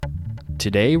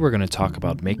Today we're going to talk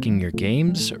about making your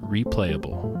games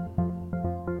replayable.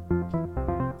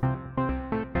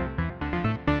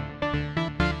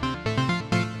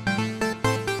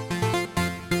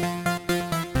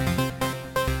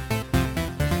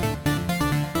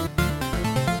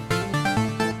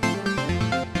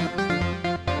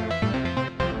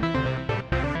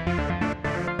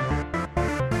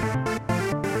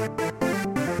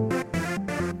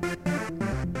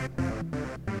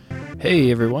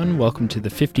 Hey everyone, welcome to the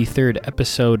 53rd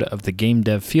episode of the Game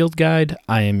Dev Field Guide.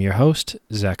 I am your host,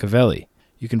 Zachavelli.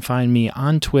 You can find me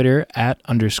on Twitter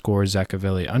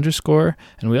 @_Zachavelli_,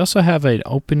 and we also have an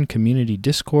open community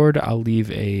Discord. I'll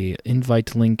leave an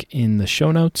invite link in the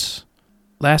show notes.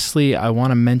 Lastly, I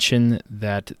want to mention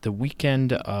that the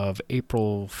weekend of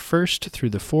April 1st through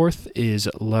the 4th is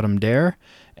Let 'em Dare,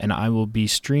 and I will be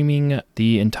streaming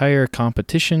the entire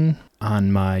competition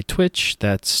on my Twitch.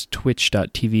 That's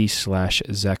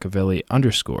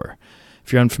twitch.tv/Zachavelli_.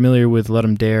 If you're unfamiliar with Let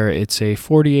 'em Dare, it's a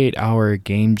 48-hour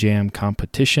game jam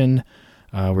competition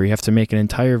where you have to make an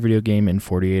entire video game in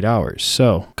 48 hours.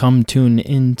 So come tune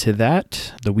into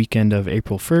that the weekend of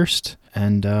April 1st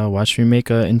and watch me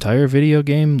make an entire video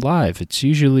game live. It's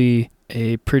usually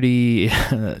a pretty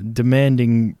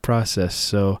demanding process,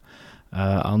 so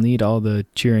I'll need all the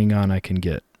cheering on I can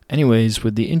get. Anyways,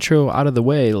 with the intro out of the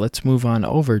way, let's move on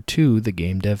over to the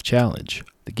Game Dev Challenge.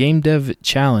 The Game Dev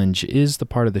Challenge is the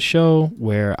part of the show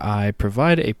where I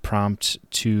provide a prompt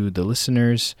to the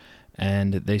listeners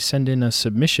and they send in a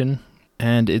submission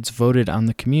and it's voted on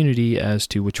the community as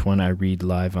to which one I read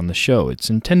live on the show. It's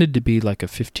intended to be like a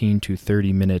 15 to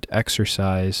 30 minute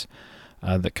exercise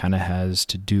that kind of has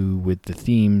to do with the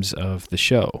themes of the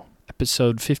show.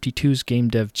 Episode 52's Game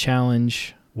Dev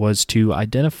Challenge was to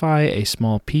identify a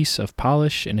small piece of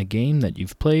polish in a game that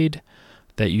you've played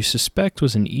that you suspect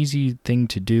was an easy thing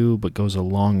to do but goes a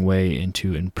long way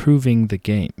into improving the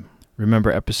game.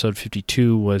 Remember, episode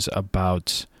 52 was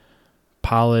about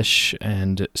polish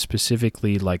and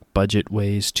specifically like budget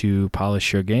ways to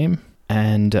polish your game.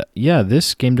 And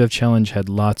this Game Dev Challenge had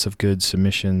lots of good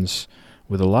submissions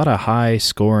with a lot of high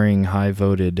scoring, high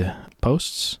voted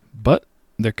posts, but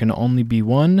there can only be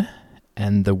one,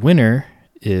 and the winner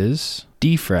is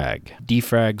Defrag.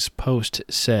 Defrag's post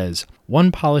says,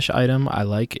 "One polish item I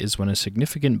like is when a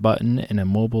significant button in a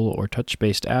mobile or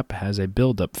touch-based app has a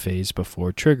build-up phase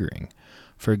before triggering.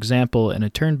 For example, in a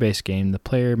turn-based game, the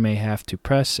player may have to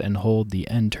press and hold the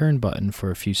end turn button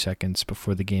for a few seconds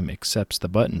before the game accepts the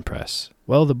button press.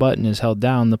 While the button is held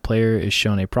down, the player is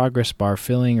shown a progress bar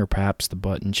filling, or perhaps the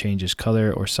button changes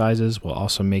color or sizes while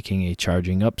also making a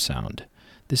charging up sound.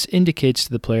 This indicates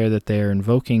to the player that they are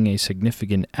invoking a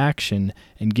significant action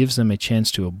and gives them a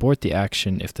chance to abort the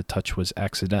action if the touch was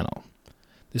accidental.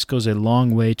 This goes a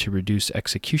long way to reduce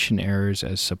execution errors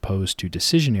as opposed to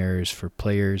decision errors for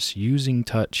players using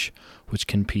touch, which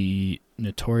can be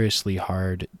notoriously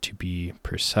hard to be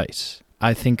precise."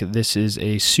 I think this is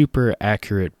a super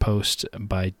accurate post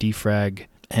by Defrag,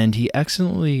 and he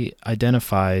excellently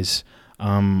identifies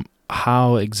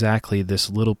how exactly this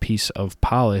little piece of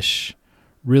polish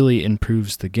really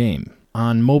improves the game.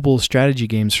 On mobile strategy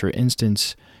games, for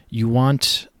instance, you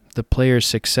want the player's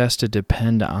success to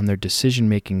depend on their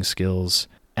decision-making skills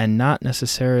and not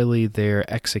necessarily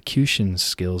their execution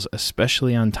skills,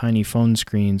 especially on tiny phone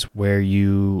screens where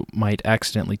you might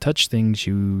accidentally touch things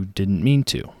you didn't mean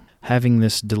to. Having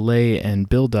this delay and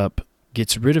build-up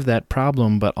gets rid of that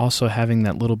problem, but also having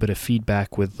that little bit of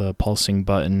feedback with the pulsing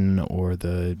button or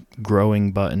the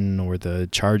growing button or the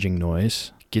charging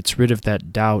noise gets rid of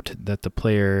that doubt that the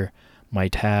player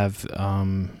might have,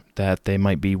 that they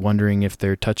might be wondering if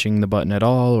they're touching the button at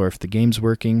all or if the game's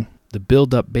working. The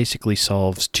build-up basically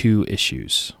solves two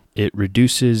issues. It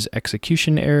reduces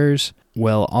execution errors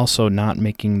while also not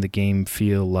making the game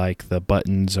feel like the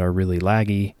buttons are really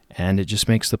laggy, and it just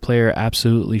makes the player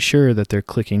absolutely sure that they're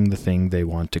clicking the thing they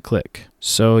want to click.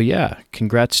 So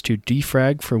congrats to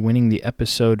Defrag for winning the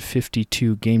episode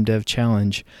 52 Game Dev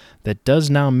Challenge. That does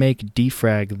now make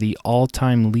Defrag the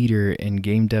all-time leader in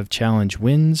Game Dev Challenge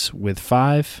wins with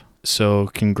 5. So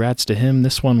congrats to him.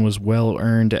 This one was well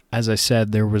earned. As I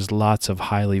said, there was lots of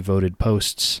highly voted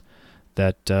posts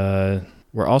that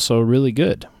were also really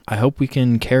good. I hope we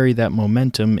can carry that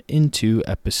momentum into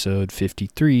episode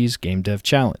 53's Game Dev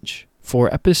Challenge.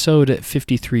 For episode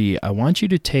 53, I want you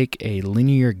to take a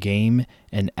linear game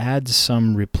and add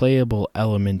some replayable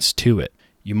elements to it.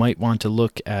 You might want to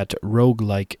look at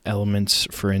roguelike elements,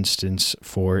 for instance,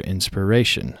 for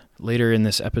inspiration. Later in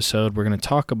this episode, we're going to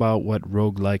talk about what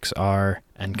roguelikes are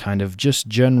and kind of just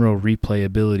general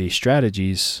replayability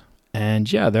strategies.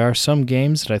 And yeah, there are some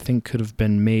games that I think could have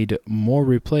been made more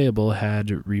replayable had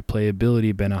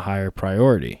replayability been a higher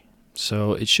priority.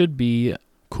 So it should be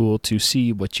cool to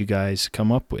see what you guys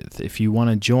come up with. If you want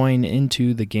to join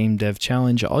into the Game Dev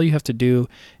Challenge, all you have to do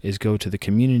is go to the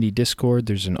community Discord.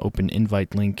 There's an open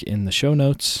invite link in the show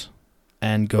notes,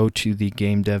 and go to the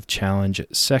Game Dev Challenge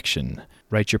section.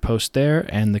 Write your post there,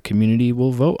 and the community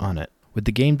will vote on it. With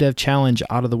the Game Dev Challenge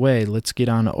out of the way, let's get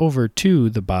on over to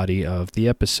the body of the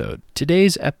episode.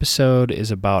 Today's episode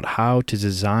is about how to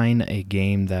design a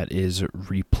game that is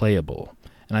replayable.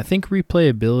 And I think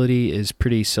replayability is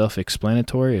pretty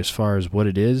self-explanatory as far as what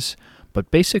it is,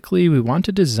 but basically we want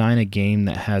to design a game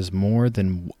that has more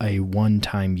than a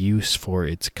one-time use for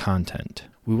its content.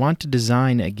 We want to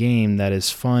design a game that is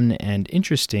fun and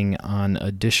interesting on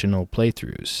additional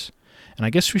playthroughs. And I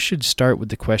guess we should start with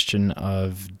the question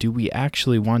of, do we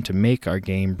actually want to make our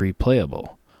game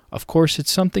replayable? Of course,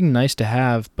 it's something nice to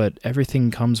have, but everything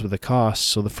comes with a cost,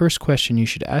 so the first question you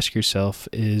should ask yourself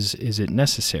is it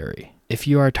necessary? If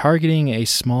you are targeting a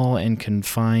small and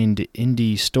confined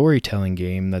indie storytelling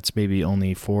game that's maybe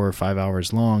only 4 or 5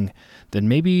 hours long, then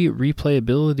maybe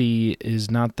replayability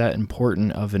is not that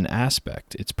important of an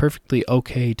aspect. It's perfectly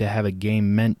okay to have a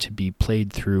game meant to be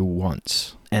played through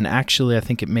once. And actually, I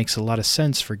think it makes a lot of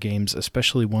sense for games,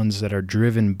 especially ones that are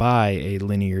driven by a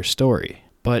linear story.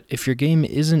 But if your game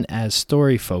isn't as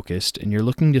story-focused and you're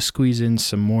looking to squeeze in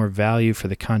some more value for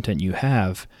the content you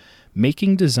have,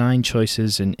 making design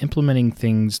choices and implementing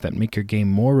things that make your game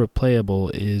more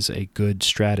replayable is a good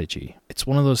strategy. It's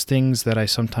one of those things that I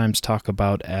sometimes talk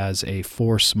about as a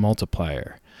force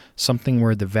multiplier, something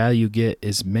where the value you get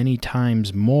is many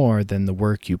times more than the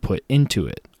work you put into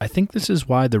it. I think this is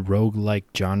why the roguelike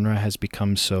genre has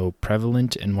become so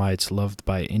prevalent and why it's loved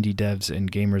by indie devs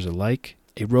and gamers alike.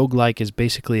 A roguelike is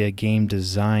basically a game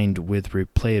designed with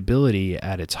replayability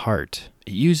at its heart.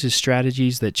 It uses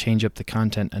strategies that change up the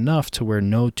content enough to where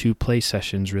no two play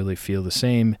sessions really feel the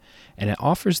same, and it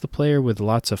offers the player with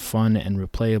lots of fun and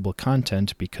replayable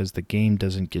content because the game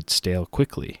doesn't get stale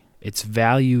quickly. Its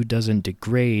value doesn't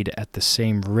degrade at the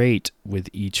same rate with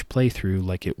each playthrough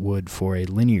like it would for a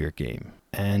linear game.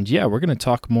 And yeah, we're going to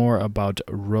talk more about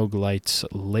roguelites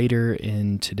later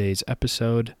in today's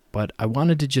episode, but I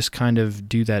wanted to just kind of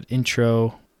do that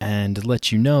intro and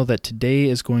let you know that today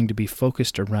is going to be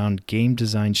focused around game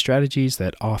design strategies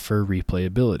that offer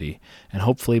replayability. And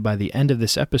hopefully by the end of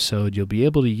this episode, you'll be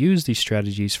able to use these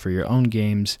strategies for your own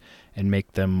games and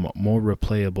make them more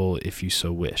replayable if you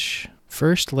so wish.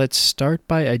 First, let's start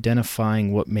by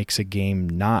identifying what makes a game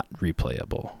not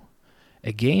replayable.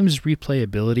 A game's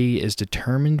replayability is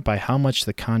determined by how much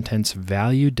the content's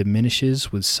value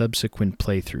diminishes with subsequent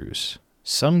playthroughs.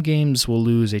 Some games will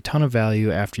lose a ton of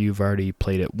value after you've already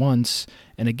played it once,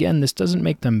 and again, this doesn't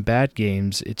make them bad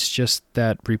games, it's just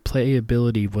that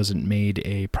replayability wasn't made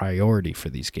a priority for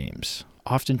these games.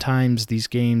 Oftentimes, these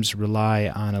games rely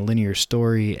on a linear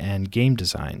story and game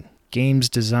design. Games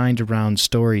designed around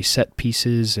story set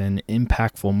pieces and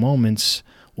impactful moments,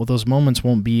 well, those moments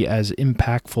won't be as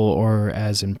impactful or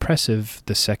as impressive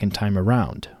the second time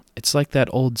around. It's like that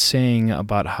old saying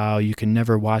about how you can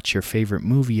never watch your favorite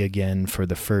movie again for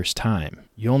the first time.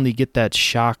 You only get that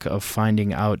shock of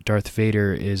finding out Darth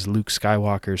Vader is Luke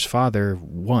Skywalker's father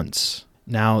once.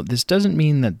 Now, this doesn't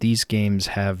mean that these games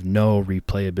have no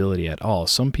replayability at all.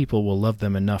 Some people will love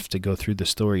them enough to go through the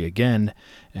story again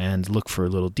and look for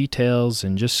little details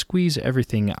and just squeeze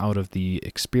everything out of the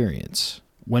experience.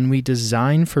 When we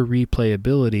design for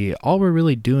replayability, all we're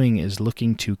really doing is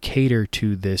looking to cater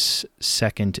to this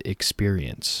second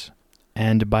experience.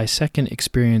 And by second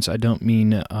experience, I don't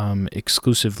mean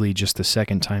exclusively just the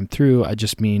second time through, I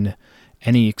just mean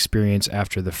any experience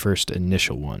after the first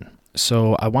initial one.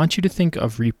 So I want you to think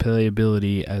of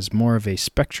replayability as more of a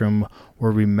spectrum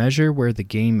where we measure where the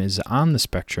game is on the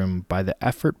spectrum by the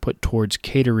effort put towards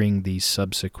catering these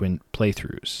subsequent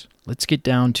playthroughs. Let's get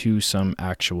down to some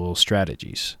actual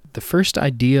strategies. The first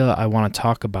idea I want to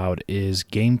talk about is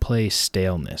gameplay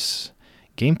staleness.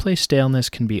 Gameplay staleness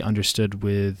can be understood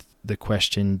with the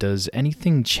question, does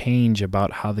anything change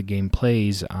about how the game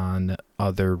plays on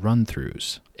other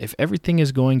run-throughs? If everything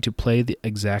is going to play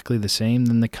exactly the same,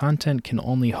 then the content can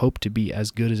only hope to be as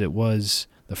good as it was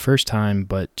the first time,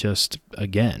 but just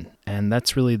again. And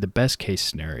that's really the best case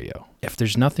scenario. If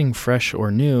there's nothing fresh or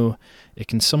new, it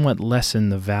can somewhat lessen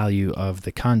the value of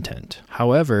the content.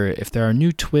 However, if there are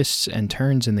new twists and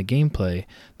turns in the gameplay,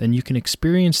 then you can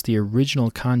experience the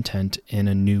original content in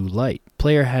a new light.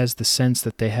 Player has the sense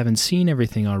that they haven't seen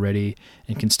everything already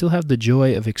and can still have the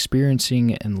joy of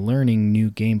experiencing and learning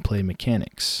new gameplay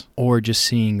mechanics, or just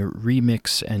seeing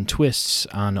remix and twists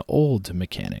on old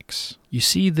mechanics. You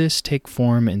see this take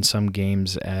form in some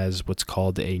games as what's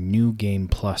called a New Game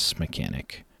Plus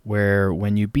mechanic, where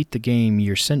when you beat the game,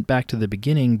 you're sent back to the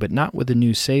beginning, but not with a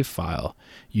new save file.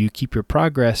 You keep your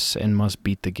progress and must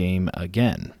beat the game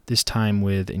again, this time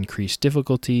with increased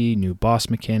difficulty, new boss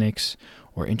mechanics,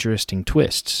 or interesting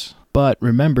twists. But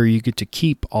remember, you get to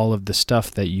keep all of the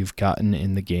stuff that you've gotten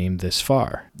in the game this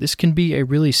far. This can be a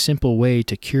really simple way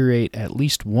to curate at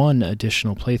least one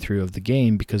additional playthrough of the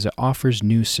game because it offers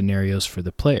new scenarios for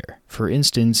the player. For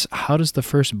instance, how does the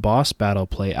first boss battle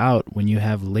play out when you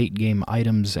have late game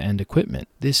items and equipment?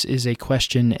 This is a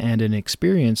question and an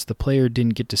experience the player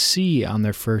didn't get to see on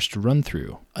their first run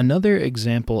through. Another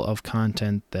example of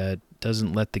content that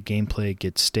doesn't let the gameplay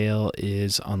get stale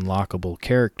is unlockable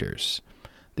characters.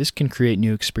 This can create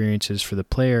new experiences for the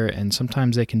player, and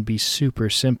sometimes they can be super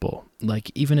simple.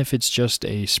 Like, even if it's just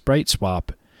a sprite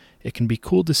swap, it can be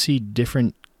cool to see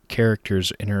different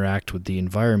characters interact with the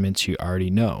environments you already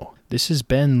know. This has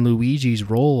been Luigi's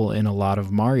role in a lot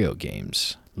of Mario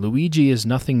games. Luigi is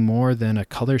nothing more than a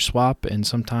color swap and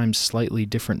sometimes slightly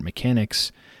different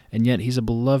mechanics, and yet he's a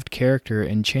beloved character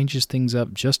and changes things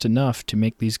up just enough to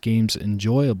make these games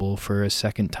enjoyable for a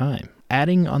second time.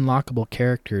 Adding unlockable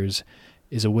characters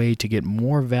is a way to get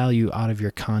more value out of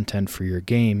your content for your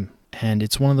game, and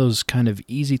it's one of those kind of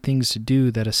easy things to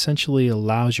do that essentially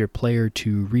allows your player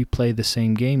to replay the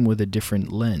same game with a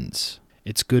different lens.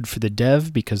 It's good for the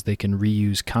dev because they can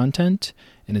reuse content,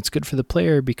 and it's good for the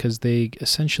player because they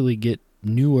essentially get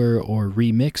newer or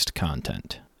remixed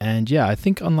content. And yeah, I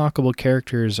think unlockable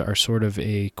characters are sort of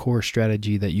a core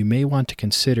strategy that you may want to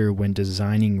consider when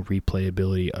designing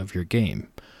replayability of your game.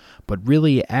 But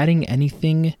really, adding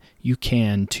anything you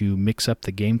can to mix up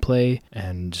the gameplay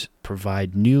and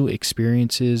provide new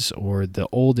experiences or the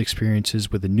old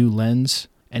experiences with a new lens,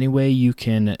 any way you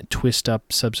can twist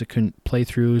up subsequent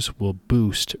playthroughs will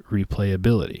boost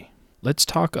replayability. Let's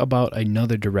talk about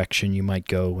another direction you might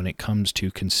go when it comes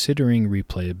to considering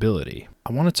replayability.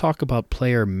 I want to talk about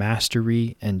player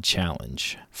mastery and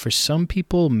challenge. For some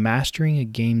people, mastering a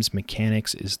game's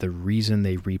mechanics is the reason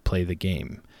they replay the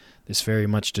game. This very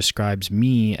much describes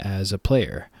me as a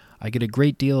player. I get a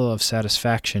great deal of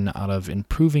satisfaction out of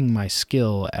improving my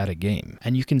skill at a game.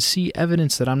 And you can see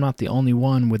evidence that I'm not the only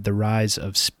one with the rise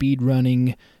of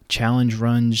speedrunning, challenge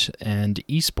runs, and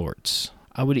esports.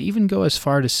 I would even go as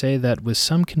far to say that with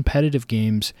some competitive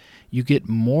games, you get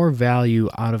more value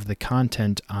out of the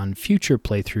content on future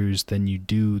playthroughs than you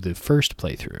do the first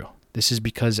playthrough. This is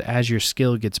because as your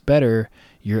skill gets better,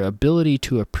 your ability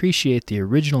to appreciate the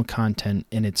original content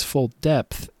in its full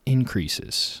depth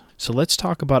increases. So let's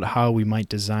talk about how we might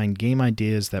design game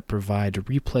ideas that provide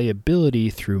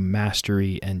replayability through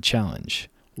mastery and challenge.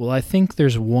 Well, I think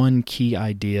there's one key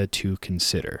idea to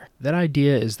consider. That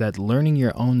idea is that learning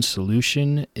your own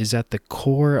solution is at the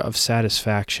core of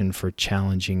satisfaction for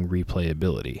challenging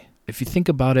replayability. If you think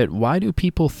about it, why do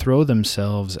people throw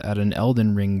themselves at an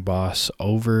Elden Ring boss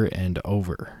over and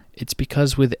over? It's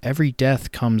because with every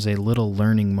death comes a little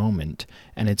learning moment,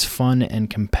 and it's fun and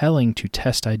compelling to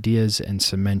test ideas and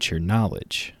cement your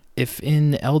knowledge. If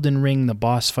in Elden Ring the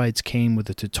boss fights came with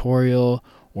a tutorial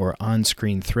or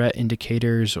on-screen threat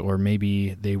indicators, or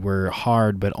maybe they were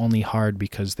hard but only hard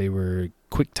because they were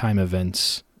quick-time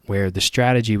events where the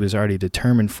strategy was already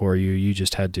determined for you, you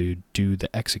just had to do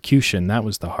the execution, that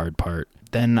was the hard part,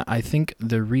 then I think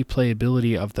the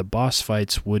replayability of the boss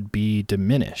fights would be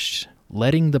diminished.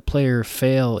 Letting the player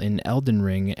fail in Elden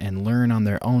Ring and learn on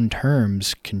their own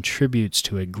terms contributes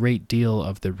to a great deal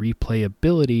of the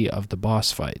replayability of the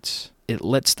boss fights. It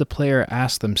lets the player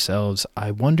ask themselves,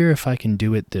 I wonder if I can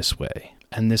do it this way.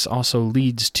 And this also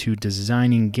leads to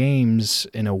designing games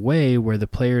in a way where the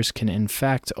players can in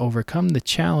fact overcome the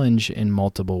challenge in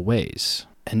multiple ways.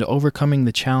 And overcoming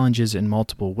the challenges in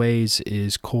multiple ways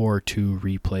is core to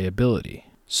replayability.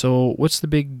 So what's the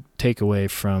big takeaway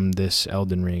from this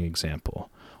Elden Ring example?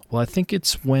 Well, I think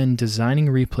it's when designing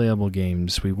replayable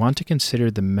games, we want to consider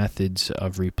the methods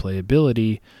of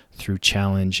replayability through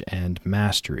challenge and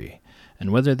mastery.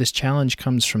 And whether this challenge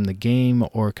comes from the game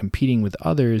or competing with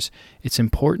others, it's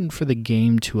important for the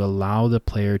game to allow the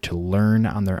player to learn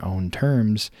on their own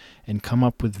terms and come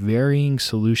up with varying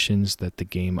solutions that the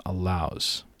game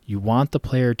allows. You want the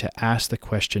player to ask the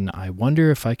question, I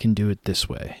wonder if I can do it this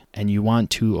way. And you want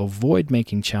to avoid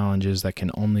making challenges that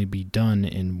can only be done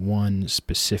in one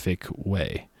specific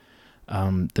way.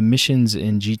 The missions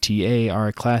in GTA are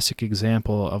a classic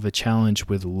example of a challenge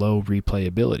with low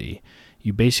replayability.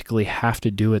 You basically have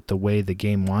to do it the way the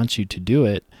game wants you to do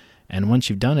it, and once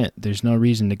you've done it, there's no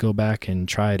reason to go back and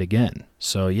try it again.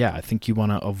 So yeah, I think you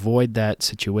want to avoid that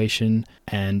situation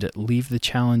and leave the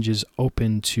challenges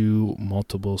open to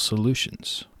multiple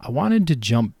solutions. I wanted to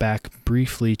jump back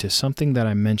briefly to something that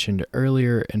I mentioned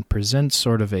earlier and present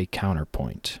sort of a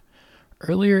counterpoint.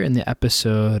 Earlier in the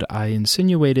episode, I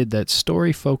insinuated that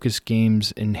story-focused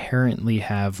games inherently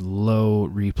have low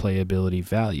replayability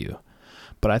value.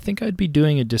 But I think I'd be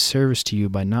doing a disservice to you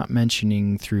by not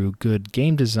mentioning through good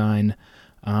game design,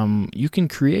 you can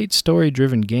create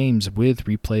story-driven games with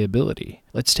replayability.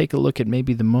 Let's take a look at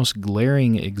maybe the most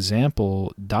glaring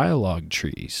example, dialogue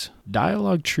trees.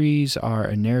 Dialogue trees are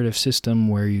a narrative system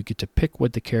where you get to pick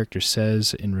what the character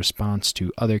says in response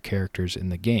to other characters in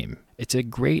the game. It's a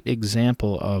great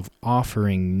example of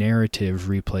offering narrative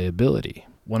replayability.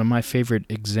 One of my favorite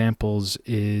examples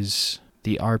is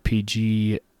the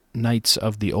RPG Knights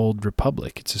of the Old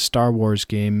Republic. It's a Star Wars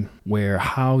game where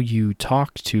how you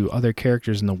talk to other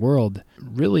characters in the world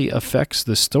really affects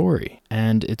the story.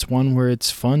 And it's one where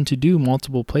it's fun to do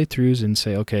multiple playthroughs and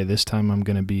say, okay, this time I'm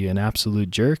going to be an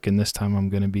absolute jerk and this time I'm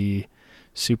going to be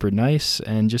super nice,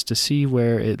 and just to see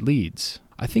where it leads.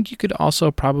 I think you could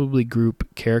also probably group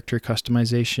character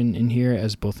customization in here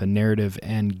as both a narrative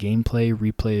and gameplay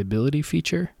replayability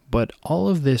feature. But all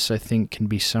of this, I think, can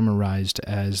be summarized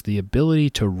as the ability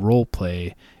to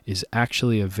roleplay is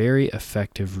actually a very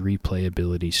effective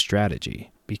replayability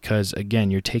strategy. Because,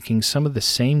 again, you're taking some of the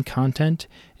same content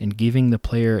and giving the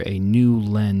player a new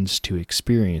lens to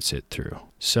experience it through.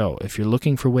 So, if you're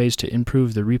looking for ways to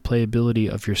improve the replayability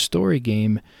of your story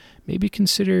game, maybe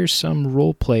consider some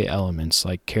roleplay elements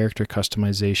like character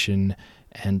customization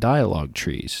and dialogue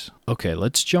trees. Okay,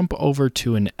 let's jump over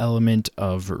to an element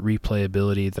of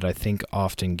replayability that I think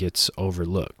often gets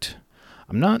overlooked.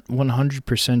 I'm not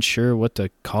 100% sure what to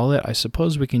call it. I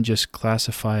suppose we can just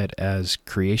classify it as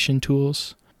creation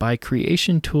tools. By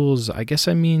creation tools, I guess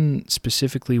I mean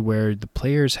specifically where the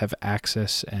players have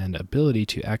access and ability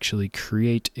to actually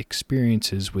create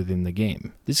experiences within the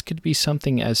game. This could be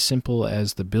something as simple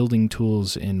as the building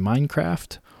tools in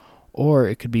Minecraft, or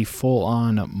it could be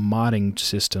full-on modding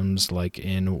systems like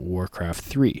in Warcraft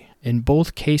 3. In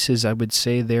both cases, I would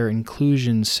say their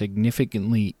inclusion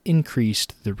significantly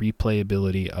increased the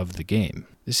replayability of the game.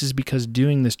 This is because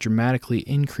doing this dramatically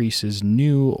increases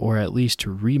new or at least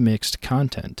remixed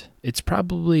content. It's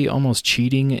probably almost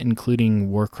cheating including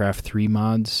Warcraft 3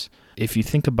 mods. If you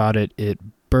think about it, it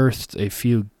birthed a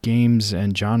few games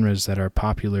and genres that are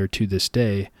popular to this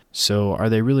day. So are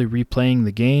they really replaying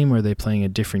the game, or are they playing a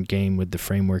different game with the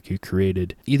framework you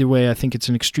created? Either way, I think it's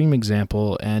an extreme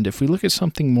example, and if we look at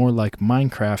something more like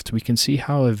Minecraft, we can see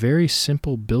how a very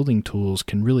simple building tools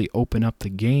can really open up the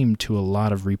game to a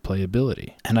lot of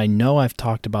replayability. And I know I've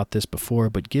talked about this before,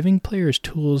 but giving players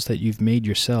tools that you've made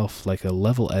yourself, like a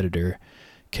level editor,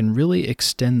 can really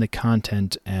extend the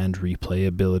content and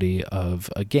replayability of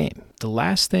a game. The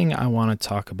last thing I want to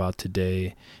talk about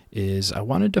today is I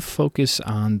wanted to focus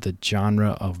on the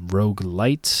genre of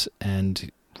roguelites and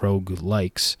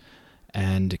roguelikes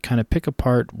and kind of pick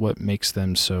apart what makes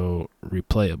them so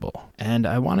replayable. And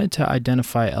I wanted to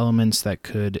identify elements that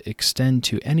could extend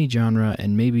to any genre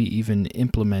and maybe even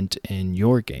implement in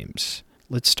your games.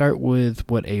 Let's start with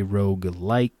what a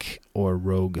roguelike or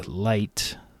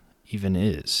roguelite even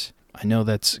is. I know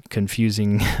that's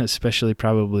confusing, especially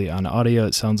probably on audio.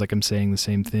 It sounds like I'm saying the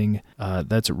same thing.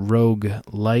 That's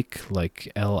roguelike,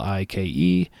 like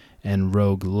L-I-K-E, and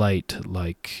roguelite,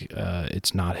 like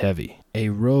it's not heavy. A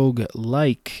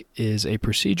roguelike is a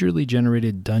procedurally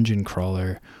generated dungeon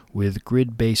crawler with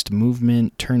grid-based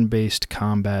movement, turn-based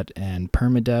combat, and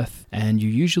permadeath, and you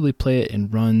usually play it in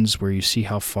runs where you see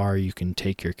how far you can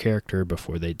take your character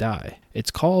before they die.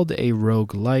 It's called a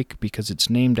roguelike because it's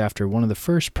named after one of the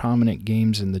first prominent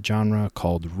games in the genre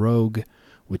called Rogue,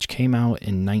 which came out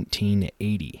in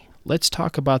 1980. Let's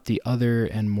talk about the other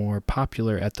and more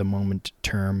popular at the moment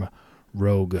term,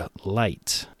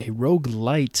 roguelite. A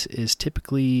roguelite is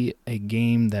typically a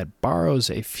game that borrows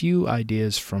a few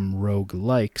ideas from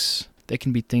roguelikes. They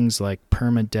can be things like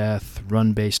permadeath,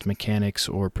 run-based mechanics,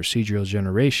 or procedural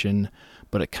generation,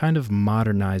 but it kind of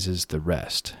modernizes the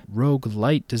rest.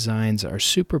 Roguelite designs are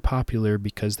super popular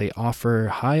because they offer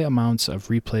high amounts of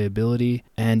replayability,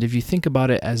 and if you think about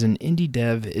it as an indie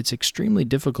dev, it's extremely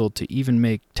difficult to even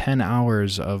make 10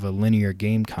 hours of a linear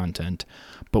game content,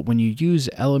 but when you use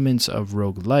elements of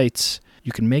roguelites,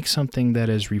 you can make something that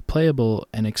is replayable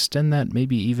and extend that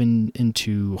maybe even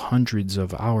into hundreds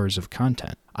of hours of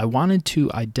content. I wanted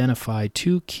to identify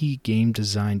 2 key game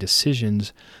design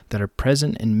decisions that are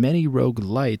present in many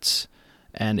roguelites,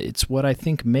 and it's what I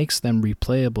think makes them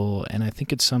replayable, and I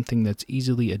think it's something that's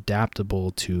easily adaptable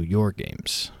to your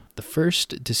games. The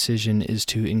first decision is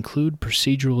to include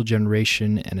procedural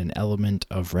generation and an element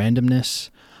of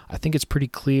randomness. I think it's pretty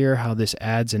clear how this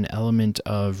adds an element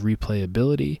of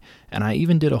replayability, and I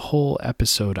even did a whole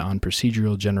episode on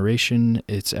procedural generation.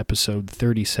 It's episode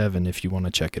 37 if you want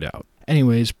to check it out.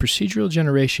 Anyways, procedural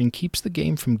generation keeps the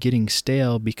game from getting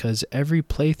stale because every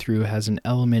playthrough has an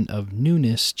element of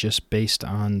newness just based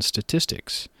on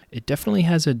statistics. It definitely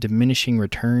has a diminishing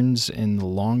returns in the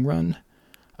long run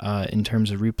in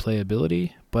terms of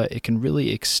replayability, but it can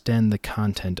really extend the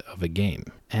content of a game.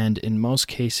 And in most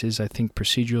cases, I think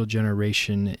procedural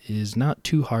generation is not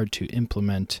too hard to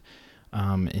implement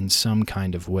in some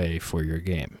kind of way for your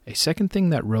game. A second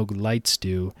thing that roguelites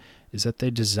do is that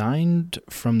they're designed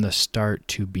from the start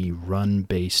to be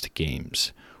run-based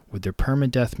games, with their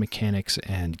permadeath mechanics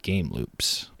and game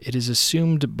loops. It is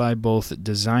assumed by both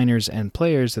designers and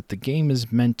players that the game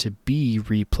is meant to be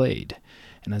replayed,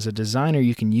 and as a designer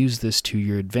you can use this to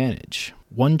your advantage.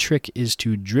 One trick is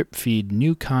to drip feed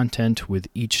new content with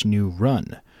each new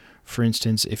run. For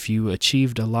instance, if you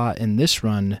achieved a lot in this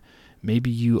run, maybe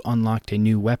you unlocked a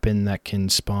new weapon that can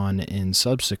spawn in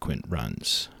subsequent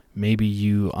runs. Maybe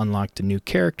you unlocked a new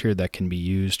character that can be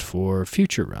used for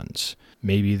future runs.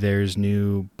 Maybe there's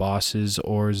new bosses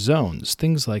or zones,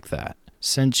 things like that.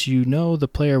 Since you know the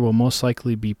player will most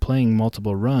likely be playing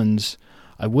multiple runs,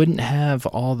 I wouldn't have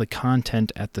all the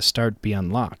content at the start be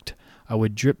unlocked. I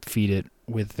would drip feed it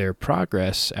with their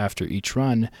progress after each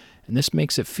run, and this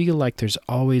makes it feel like there's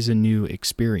always a new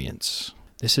experience.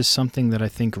 This is something that I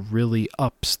think really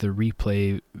ups the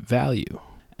replay value.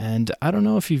 And I don't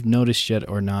know if you've noticed yet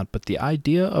or not, but the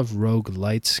idea of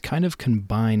roguelites kind of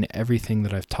combine everything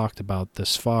that I've talked about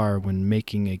thus far when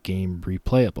making a game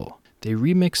replayable. They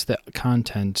remix the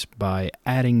content by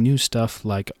adding new stuff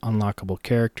like unlockable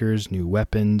characters, new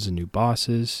weapons, and new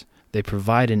bosses. They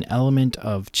provide an element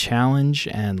of challenge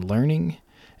and learning,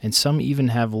 and some even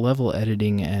have level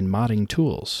editing and modding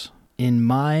tools. In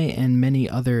my and many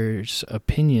others'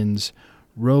 opinions,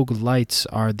 roguelites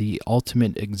are the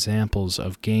ultimate examples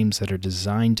of games that are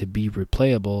designed to be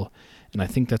replayable, and I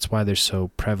think that's why they're so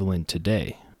prevalent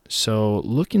today. So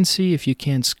look and see if you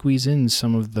can squeeze in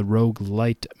some of the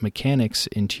roguelite mechanics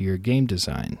into your game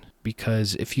design,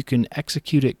 because if you can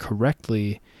execute it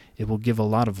correctly, it will give a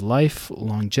lot of life,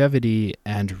 longevity,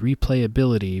 and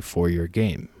replayability for your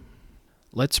game.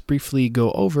 Let's briefly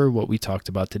go over what we talked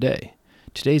about today.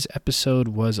 Today's episode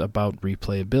was about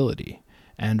replayability.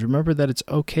 And remember that it's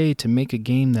okay to make a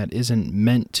game that isn't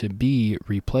meant to be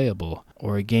replayable,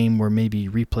 or a game where maybe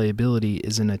replayability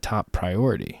isn't a top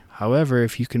priority. However,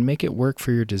 if you can make it work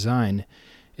for your design,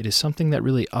 it is something that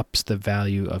really ups the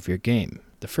value of your game.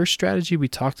 The first strategy we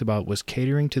talked about was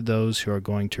catering to those who are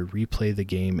going to replay the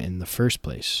game in the first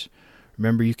place.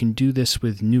 Remember, you can do this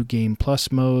with New Game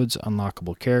Plus modes,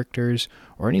 unlockable characters,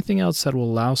 or anything else that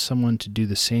will allow someone to do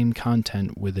the same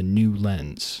content with a new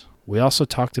lens. We also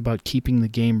talked about keeping the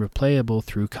game replayable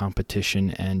through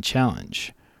competition and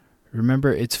challenge.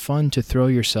 Remember, it's fun to throw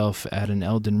yourself at an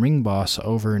Elden Ring boss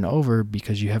over and over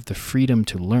because you have the freedom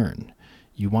to learn.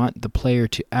 You want the player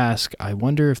to ask, I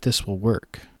wonder if this will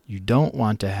work. You don't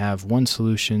want to have one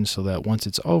solution so that once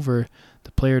it's over,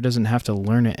 the player doesn't have to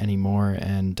learn it anymore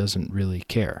and doesn't really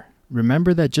care.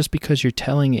 Remember that just because you're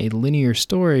telling a linear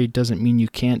story doesn't mean you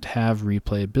can't have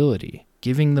replayability.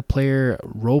 Giving the player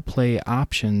roleplay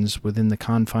options within the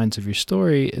confines of your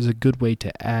story is a good way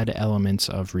to add elements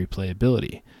of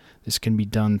replayability. This can be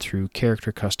done through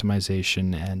character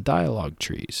customization and dialogue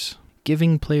trees.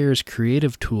 Giving players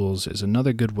creative tools is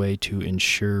another good way to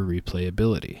ensure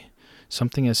replayability.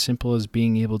 Something as simple as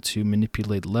being able to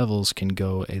manipulate levels can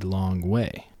go a long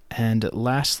way. And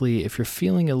lastly, if you're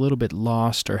feeling a little bit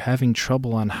lost or having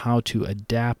trouble on how to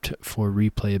adapt for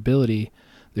replayability,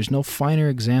 there's no finer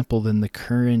example than the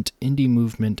current indie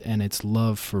movement and its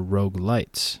love for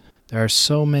roguelites. There are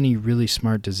so many really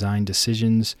smart design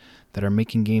decisions that are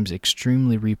making games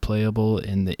extremely replayable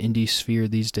in the indie sphere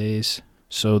these days.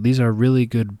 So these are really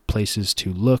good places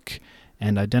to look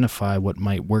and identify what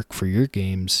might work for your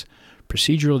games.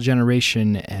 Procedural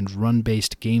generation and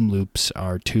run-based game loops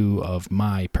are two of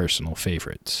my personal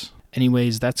favorites.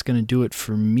 Anyways, that's going to do it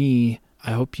for me.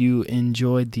 I hope you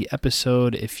enjoyed the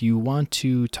episode. If you want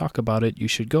to talk about it, you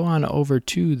should go on over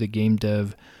to the Game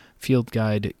Dev Field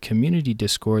Guide community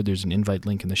Discord. There's an invite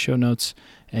link in the show notes,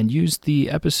 and use the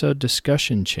episode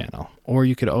discussion channel. Or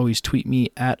you could always tweet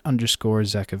me at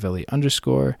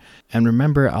 _Zaccavelli_. And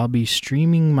remember, I'll be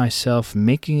streaming myself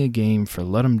making a game for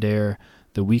Let 'em Dare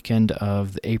the weekend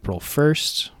of April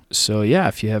 1st. So yeah,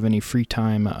 if you have any free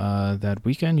time that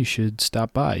weekend, you should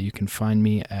stop by. You can find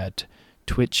me at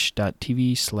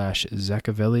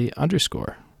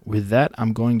twitch.tv/Zaccavelli_. With that,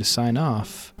 I'm going to sign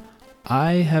off.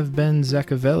 I have been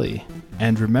Zaccavelli,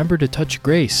 and remember to touch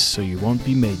grace so you won't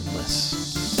be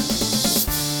maidenless.